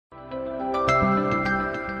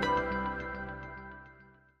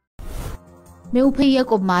მეუფე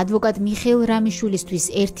იაკობმა ადვოკატ მიხეილ რამიშვილისთვის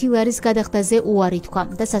 1 ლარის გადახდაზე უარი თქვა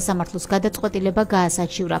და სასამართლოს გადაწყვეტილება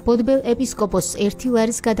გაასაჩივრა. ბოდბელ ეპისკოპოსს 1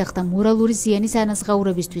 ლარის გადახდა მორალური ზიანის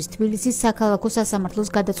ანაზღაურებისთვის თბილისის საქალაქო სასამართლოს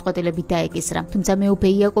გადაწყვეტილებით დაეკისრა. თუმცა მეუფე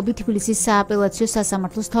იაკობი თბილისის სააპელაციო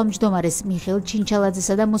სასამართლოს თავმჯდომარეს მიხეილ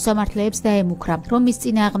ჩინჩალაძესა და მოსამართლეებს დაემუქრა, რომ მის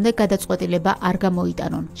წინააღმდეგ გადაწყვეტილება არ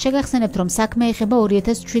გამოიტანონ. შეგახსენებთ, რომ საქმე ეხება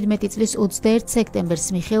 2017 წლის 21 სექტემბერს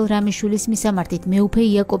მიხეილ რამიშვილის მისამართით მეუფე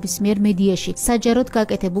იაკობის მიერ მედიაში საჯაროდ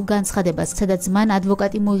გაკეთებულ განცხადებას, სადაც მან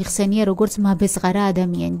ადვოკატი მოიხსენია როგორც მაბეზღარა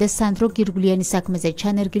ადამიანი და სანდრო გირგვლიანის საქმეზე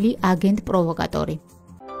ჩანერგილი აგენტ პროვოკატორი.